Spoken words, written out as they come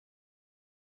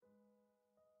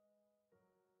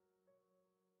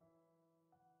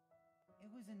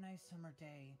was a nice summer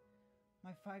day.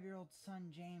 My 5-year-old son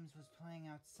James was playing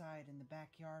outside in the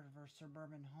backyard of our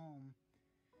suburban home.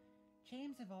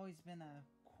 James had always been a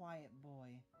quiet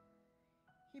boy.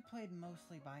 He played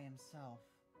mostly by himself.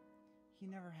 He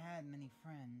never had many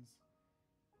friends.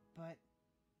 But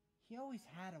he always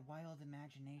had a wild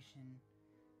imagination.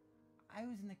 I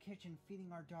was in the kitchen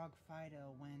feeding our dog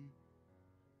Fido when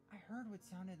I heard what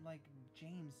sounded like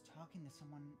James talking to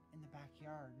someone in the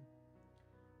backyard.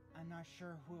 I'm not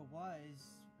sure who it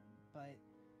was, but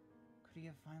could he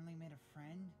have finally made a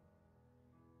friend?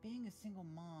 Being a single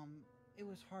mom, it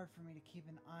was hard for me to keep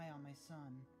an eye on my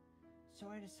son, so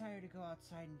I decided to go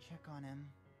outside and check on him.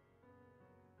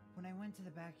 When I went to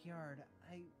the backyard,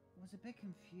 I was a bit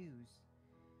confused,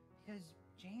 because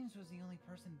James was the only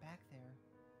person back there.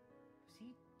 Was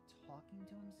he talking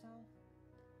to himself?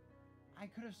 I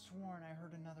could have sworn I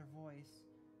heard another voice.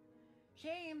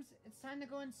 "James, it's time to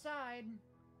go inside,"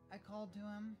 I called to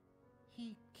him.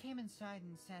 He came inside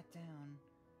and sat down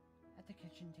at the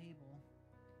kitchen table.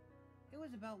 It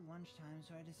was about lunchtime,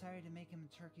 so I decided to make him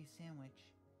a turkey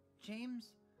sandwich.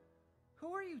 "James,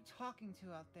 who are you talking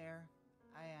to out there?"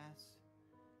 I asked.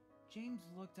 James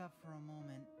looked up for a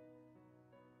moment.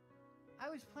 "I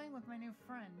was playing with my new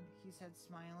friend," he said,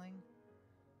 smiling.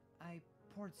 I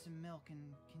poured some milk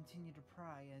and continued to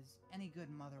pry, as any good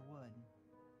mother would.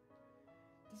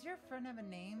 "Does your friend have a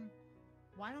name?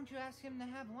 Why don't you ask him to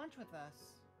have lunch with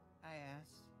us?" I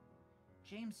asked.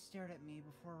 James stared at me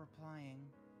before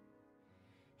replying.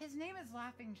 "His name is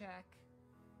Laughing Jack."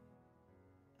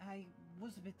 I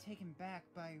was a bit taken back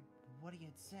by what he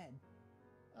had said.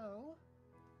 "Oh,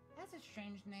 that's a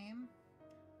strange name.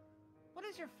 What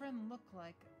does your friend look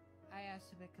like?" I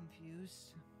asked, a bit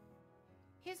confused.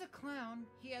 "He's a clown.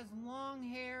 He has long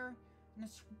hair and a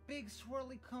big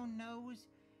swirly cone nose,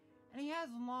 and he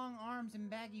has long arms and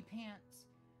baggy pants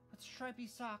with stripy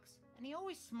socks, and he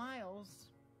always smiles."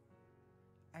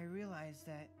 I realized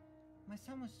that my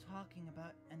son was talking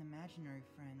about an imaginary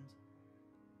friend.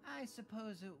 I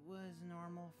suppose it was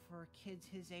normal for kids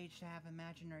his age to have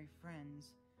imaginary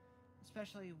friends,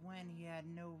 especially when he had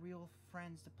no real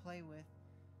friends to play with.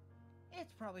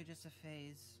 It's probably just a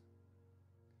phase.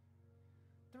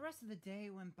 The rest of the day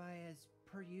went by as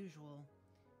per usual.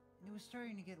 It was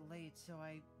starting to get late, so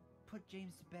I put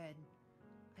James to bed.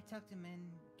 I tucked him in,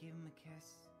 gave him a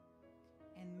kiss,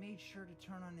 and made sure to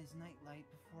turn on his nightlight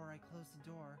before I closed the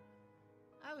door.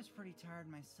 I was pretty tired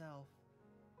myself.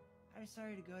 I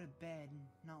decided to go to bed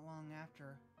not long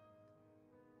after.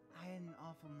 I had an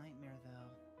awful nightmare,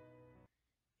 though.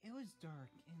 It was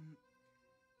dark, and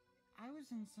I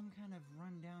was in some kind of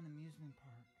run-down amusement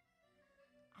park.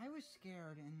 I was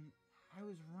scared, and I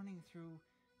was running through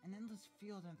an endless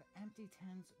field of empty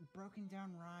tents, broken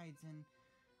down rides, and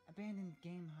abandoned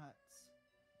game huts.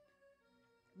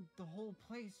 The whole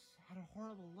place had a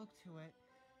horrible look to it.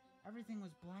 Everything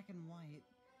was black and white.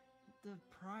 The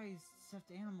prized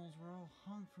stuffed animals were all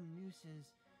hung from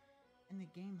nooses in the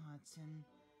game huts, and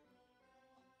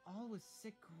all with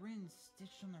sick grins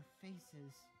stitched on their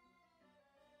faces.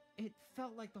 It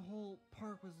felt like the whole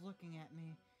park was looking at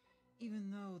me,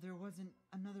 even though there wasn't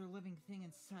another living thing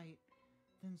in sight.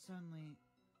 Then suddenly,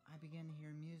 I began to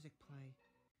hear music play.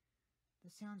 The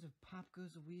sounds of Pop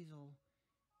Goes the Weasel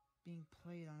being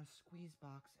played on a squeeze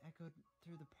box echoed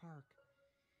through the park.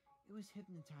 It was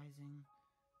hypnotizing.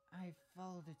 I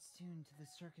followed its tune to the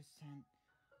circus tent,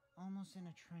 almost in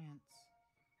a trance,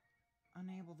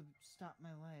 unable to stop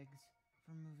my legs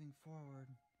from moving forward.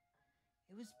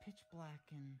 It was pitch black,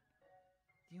 and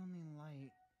the only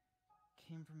light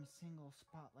came from a single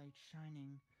spotlight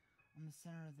shining on the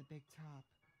center of the big top.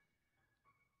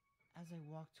 As I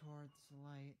walked towards the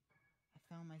light, I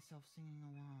found myself singing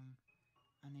along,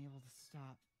 unable to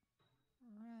stop.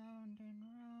 "Round and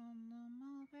round the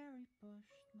mulberry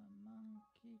bush, the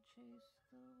monkey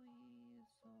chased the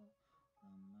weasel.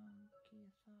 The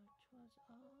monkey thought 'twas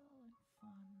all in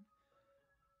fun."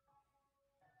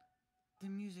 The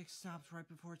music stopped right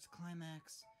before its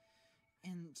climax,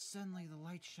 and suddenly the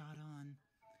light shot on.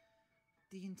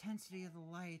 The intensity of the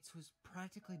lights was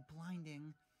practically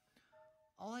blinding.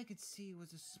 All I could see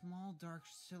was a small dark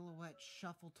silhouette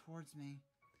shuffle towards me.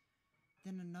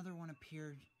 Then another one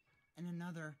appeared, and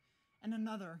another, and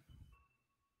another.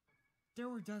 There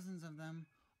were dozens of them,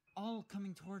 all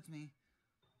coming towards me.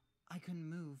 I couldn't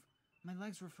move. My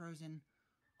legs were frozen.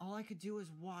 All I could do was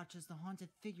watch as the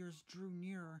haunted figures drew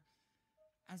nearer.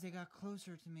 As they got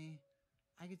closer to me,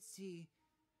 I could see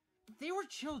that they were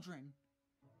children.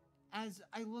 As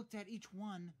I looked at each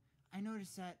one, I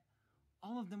noticed that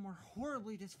all of them were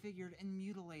horribly disfigured and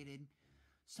mutilated.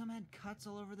 Some had cuts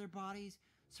all over their bodies,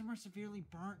 Some were severely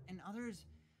burnt, and others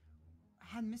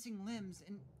had missing limbs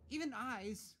and even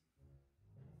eyes.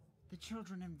 The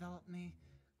children enveloped me,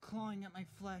 clawing at my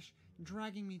flesh,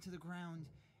 dragging me to the ground,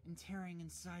 and tearing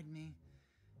inside me.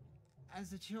 As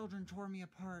the children tore me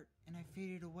apart and I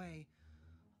faded away,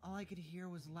 all I could hear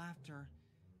was laughter.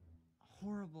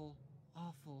 Horrible,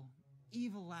 awful,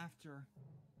 evil laughter.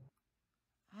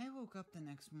 I woke up the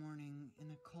next morning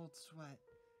in a cold sweat.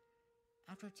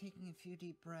 After taking a few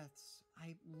deep breaths,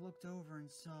 I looked over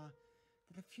and saw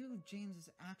that a few of James's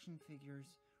action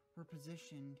figures were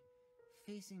positioned,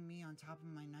 facing me on top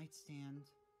of my nightstand.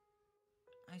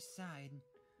 I sighed.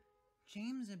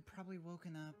 James had probably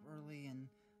woken up early and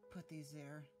put these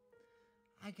there.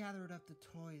 I gathered up the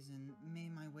toys and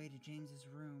made my way to James's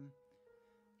room.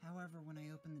 However, when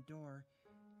I opened the door,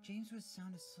 James was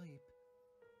sound asleep.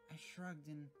 I shrugged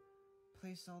and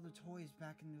placed all the toys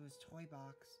back into his toy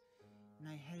box, and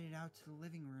I headed out to the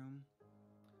living room.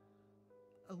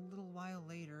 A little while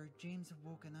later, James had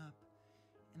woken up,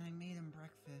 and I made him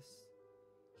breakfast.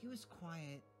 He was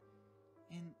quiet,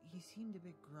 and he seemed a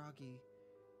bit groggy.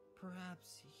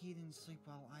 Perhaps he didn't sleep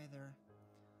well either.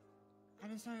 I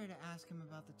decided to ask him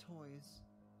about the toys.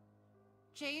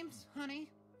 James, honey,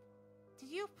 did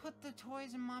you put the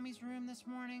toys in Mommy's room this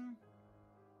morning?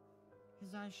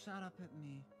 His eyes shot up at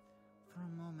me for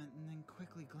a moment and then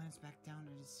quickly glanced back down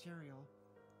at his cereal.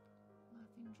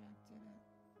 Laughing Jack did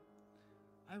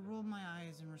it. I rolled my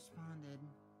eyes and responded,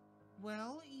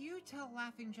 well, you tell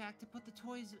Laughing Jack to put the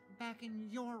toys back in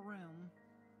your room.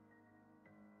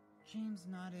 James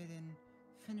nodded and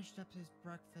finished up his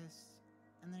breakfast,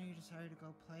 and then he decided to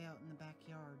go play out in the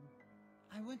backyard.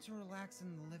 I went to relax in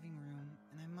the living room,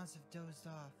 and I must have dozed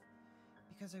off,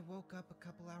 because I woke up a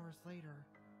couple hours later.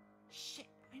 Shit,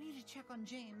 I need to check on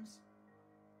James.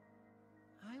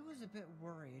 I was a bit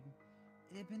worried.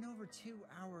 It had been over 2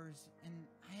 hours, and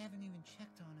I haven't even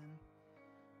checked on him.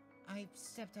 I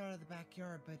stepped out of the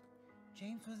backyard, but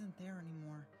James wasn't there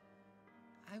anymore.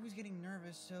 I was getting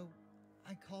nervous, so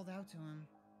I called out to him.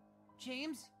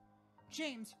 James?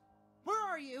 James, where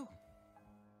are you?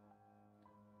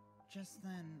 Just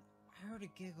then, I heard a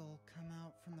giggle come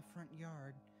out from the front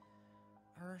yard.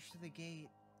 I rushed to the gate,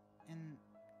 and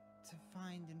to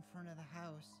find in front of the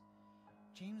house,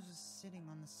 James was sitting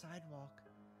on the sidewalk.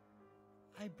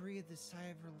 I breathed a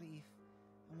sigh of relief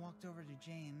and walked over to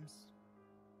James.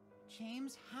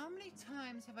 James, how many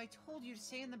times have I told you to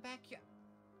stay in the backyard?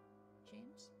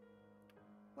 James,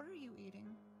 what are you eating?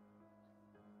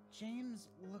 James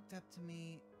looked up to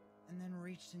me and then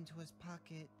reached into his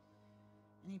pocket,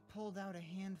 and he pulled out a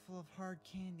handful of hard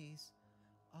candies,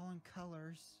 all in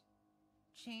colors.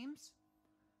 James,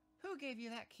 who gave you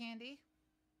that candy?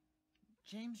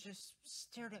 James just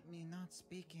stared at me, not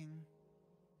speaking.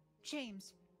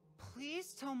 James,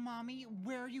 please tell Mommy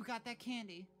where you got that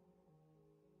candy.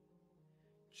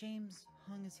 James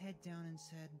hung his head down and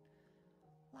said,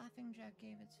 Laughing Jack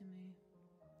gave it to me.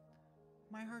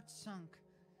 My heart sunk.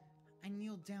 I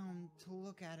kneeled down to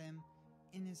look at him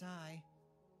in his eye.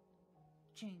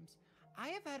 James, I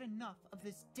have had enough of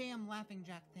this damn Laughing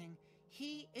Jack thing.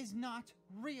 He is not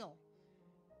real.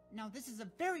 Now, this is a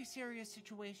very serious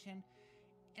situation,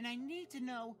 and I need to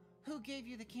know who gave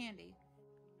you the candy.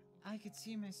 I could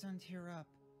see my son tear up.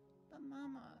 But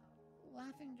Mama,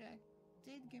 Laughing Jack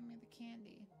did give me the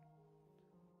candy.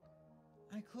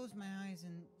 I closed my eyes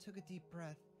and took a deep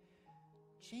breath.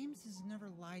 James has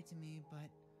never lied to me, but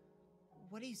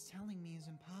what he's telling me is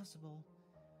impossible.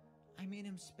 I made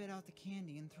him spit out the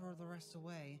candy and throw the rest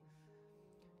away.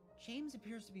 James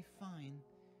appears to be fine.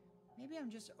 Maybe I'm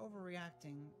just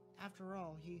overreacting. After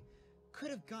all, he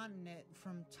could have gotten it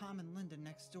from Tom and Linda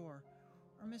next door,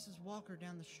 or Mrs. Walker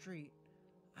down the street.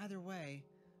 Either way,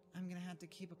 I'm gonna have to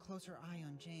keep a closer eye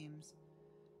on James.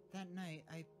 That night,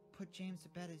 I put James to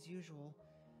bed as usual,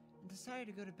 and decided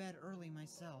to go to bed early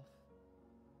myself.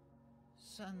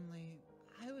 Suddenly,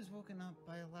 I was woken up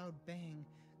by a loud bang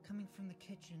coming from the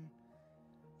kitchen.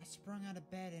 I sprung out of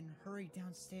bed and hurried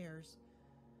downstairs.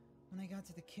 When I got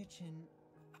to the kitchen,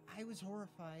 I was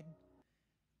horrified.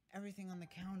 Everything on the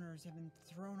counters had been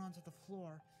thrown onto the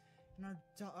floor, and our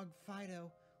dog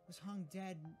Fido was hung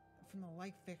dead from the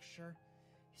light fixture.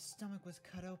 His stomach was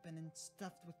cut open and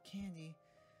stuffed with candy,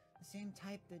 the same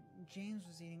type that James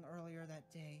was eating earlier that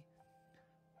day.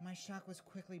 My shock was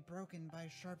quickly broken by a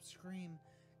sharp scream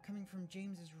coming from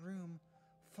James's room,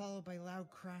 followed by loud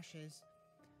crashes.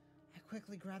 I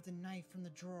quickly grabbed a knife from the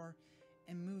drawer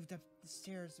and moved up the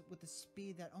stairs with the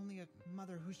speed that only a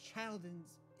mother whose child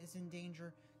is in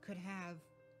danger could have.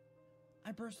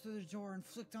 I burst through the door and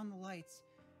flicked on the lights.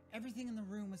 Everything in the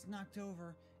room was knocked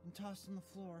over and tossed on the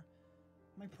floor.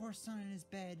 My poor son in his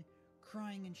bed,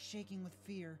 crying and shaking with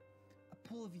fear, a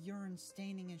pool of urine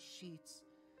staining his sheets.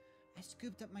 I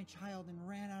scooped up my child and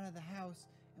ran out of the house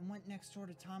and went next door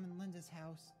to Tom and Linda's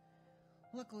house.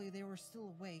 Luckily, they were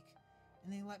still awake,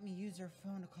 and they let me use their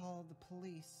phone to call the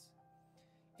police.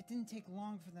 It didn't take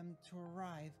long for them to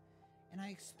arrive, and I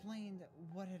explained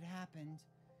what had happened.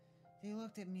 They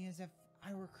looked at me as if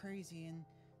I were crazy, and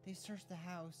they searched the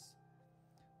house.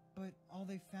 But all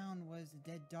they found was a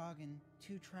dead dog and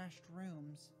 2 trashed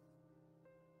rooms.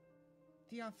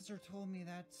 The officer told me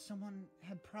that someone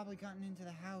had probably gotten into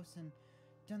the house and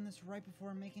done this right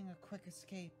before making a quick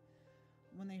escape.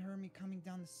 When they heard me coming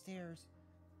down the stairs,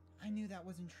 I knew that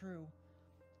wasn't true.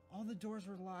 All the doors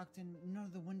were locked and none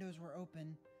of the windows were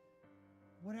open.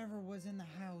 Whatever was in the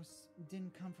house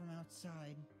didn't come from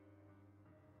outside.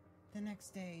 The next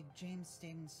day, James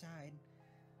stayed inside.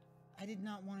 I did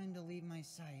not want him to leave my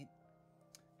sight.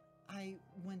 I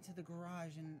went to the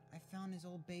garage and I found his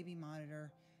old baby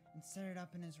monitor and set it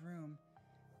up in his room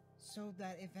so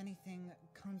that if anything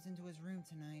comes into his room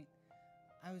tonight,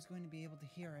 I was going to be able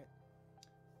to hear it.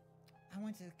 I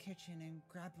went to the kitchen and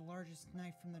grabbed the largest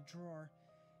knife from the drawer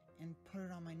and put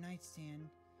it on my nightstand.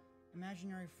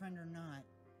 Imaginary friend or not,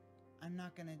 I'm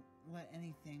not gonna let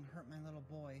anything hurt my little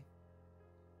boy.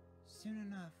 Soon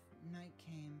enough, night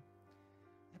came.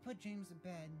 I put James to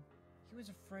bed. He was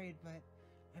afraid, but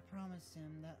I promised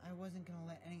him that I wasn't gonna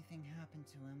let anything happen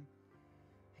to him.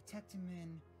 I tucked him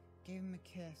in, gave him a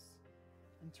kiss,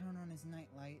 and turned on his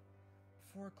nightlight.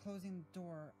 Before closing the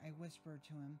door, I whispered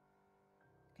to him,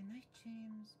 "Good night,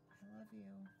 James. I love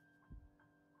you."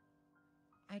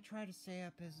 I tried to stay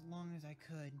up as long as I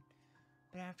could,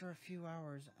 but after a few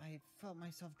hours, I felt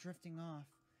myself drifting off.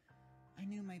 I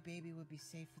knew my baby would be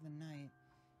safe for the night,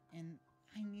 and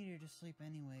I needed to sleep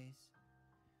anyways.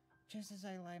 Just as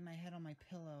I laid my head on my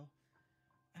pillow,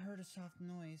 I heard a soft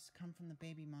noise come from the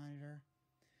baby monitor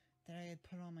that I had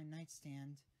put on my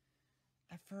nightstand.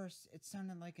 At first, it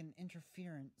sounded like an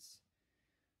interference,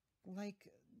 like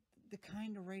the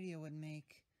kind a radio would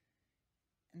make,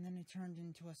 and then it turned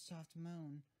into a soft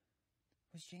moan.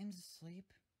 Was James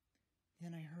asleep?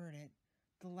 Then I heard it,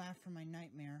 the laugh from my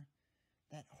nightmare,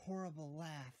 that horrible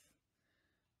laugh.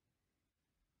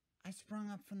 I sprung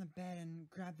up from the bed and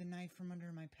grabbed the knife from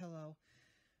under my pillow.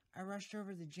 I rushed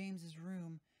over to James's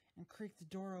room and creaked the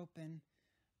door open.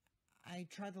 I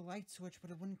tried the light switch,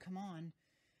 but it wouldn't come on.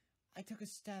 I took a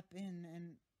step in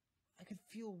and I could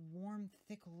feel warm,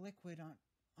 thick liquid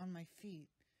on my feet.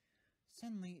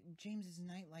 Suddenly, James's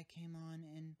nightlight came on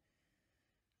and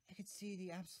I could see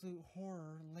the absolute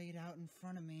horror laid out in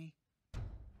front of me.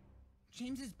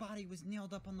 James's body was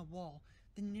nailed up on the wall,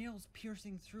 the nails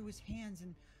piercing through his hands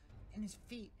and his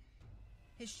feet.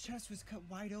 His chest was cut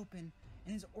wide open,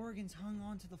 and his organs hung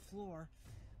onto the floor.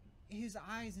 His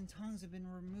eyes and tongues had been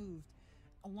removed,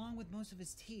 along with most of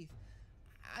his teeth.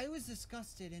 I was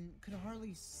disgusted and could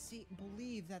hardly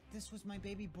believe that this was my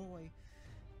baby boy.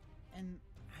 And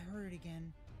I heard it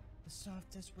again, the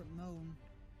soft, desperate moan.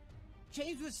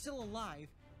 James was still alive,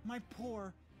 my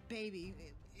poor baby,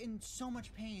 in so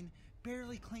much pain,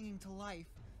 barely clinging to life.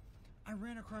 I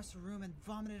ran across the room and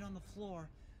vomited on the floor,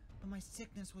 but my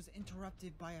sickness was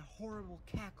interrupted by a horrible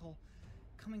cackle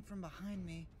coming from behind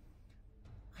me.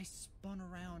 I spun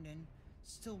around and,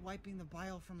 still wiping the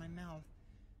bile from my mouth,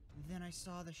 then I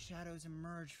saw the shadows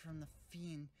emerge from the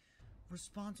fiend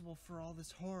responsible for all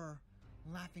this horror,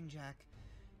 Laughing Jack.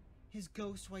 His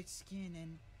ghost white skin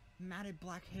and matted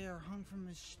black hair hung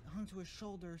to his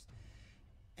shoulders,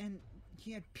 and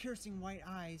he had piercing white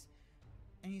eyes,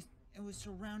 and it was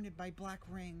surrounded by black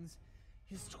rings.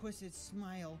 His twisted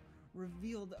smile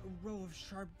revealed a row of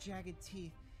sharp, jagged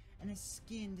teeth, and his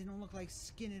skin didn't look like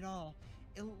skin at all.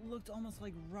 It looked almost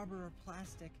like rubber or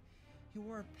plastic. He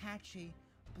wore a patchy,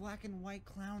 black and white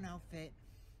clown outfit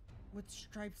with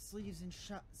striped sleeves and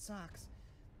socks.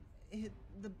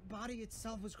 The body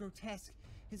itself was grotesque.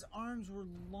 His arms were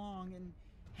long and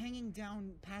hanging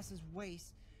down past his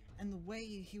waist, and the way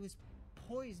he was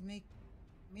poised made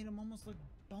him almost look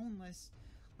boneless,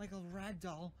 like a rag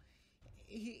doll.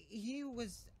 He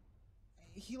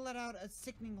let out a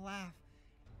sickening laugh,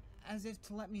 as if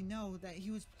to let me know that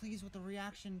he was pleased with the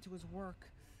reaction to his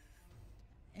work.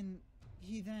 And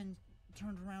he then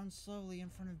turned around slowly in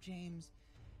front of James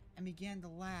and began to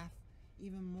laugh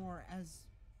even more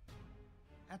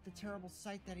at the terrible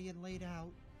sight that he had laid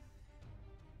out.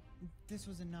 This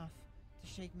was enough to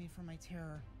shake me from my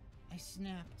terror. I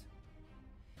snapped,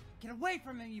 "Get away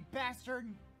from him, you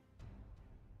bastard!"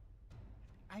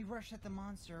 I rushed at the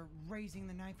monster, raising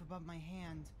the knife above my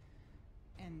hand,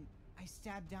 and I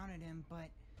stabbed down at him, but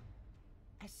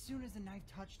As soon as the knife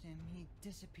touched him, he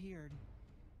disappeared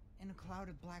in a cloud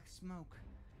of black smoke.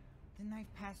 The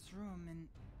knife passed through him and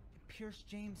it pierced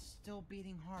James' still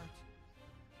beating heart,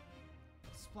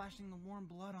 splashing the warm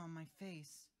blood on my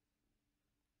face.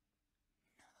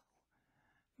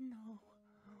 No,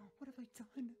 what have I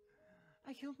done?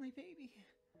 I killed my baby.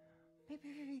 My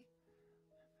baby.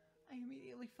 I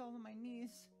immediately fell to my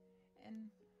knees,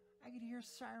 and I could hear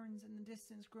sirens in the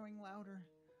distance growing louder.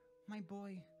 My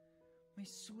boy, my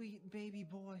sweet baby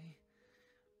boy.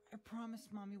 I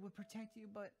promised Mommy would protect you,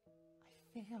 but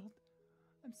I failed.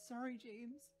 I'm sorry,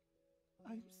 James.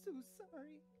 I'm so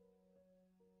sorry.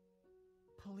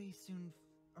 Police soon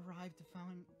arrived to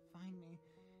find me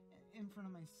in front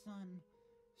of my son,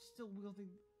 still wielding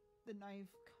the knife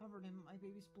covered in my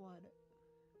baby's blood.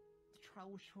 The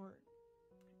trial was short.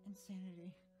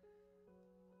 Insanity.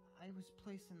 I was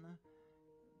placed in the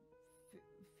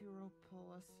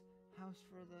Furopolis house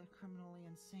for the criminally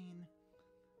insane,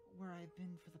 where I've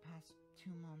been for the past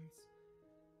 2 months.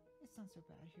 It's not so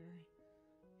bad here.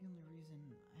 The only reason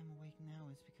I'm awake now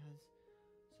is because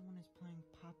someone is playing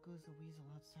Pop Goes the Weasel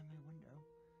outside my window.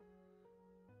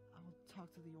 I'll talk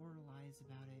to the orderlies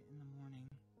about it in the morning.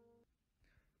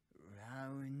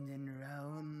 Round and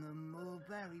round the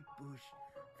mulberry bush,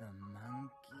 the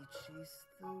monkey chased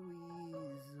the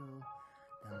weasel.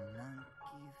 The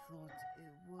monkey thought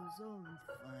it was all in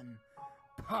fun.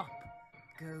 Pop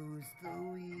goes the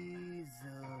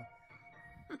weasel.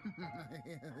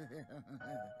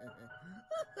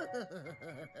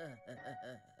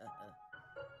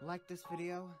 Like this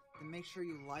video? Then make sure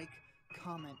you like,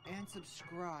 comment, and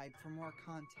subscribe for more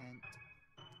content.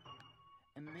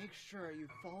 And make sure you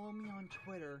follow me on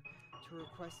Twitter to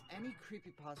request any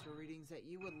creepypasta readings that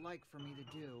you would like for me to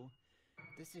do.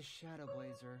 This is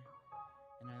Shadowblazer,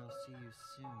 and I will see you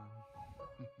soon.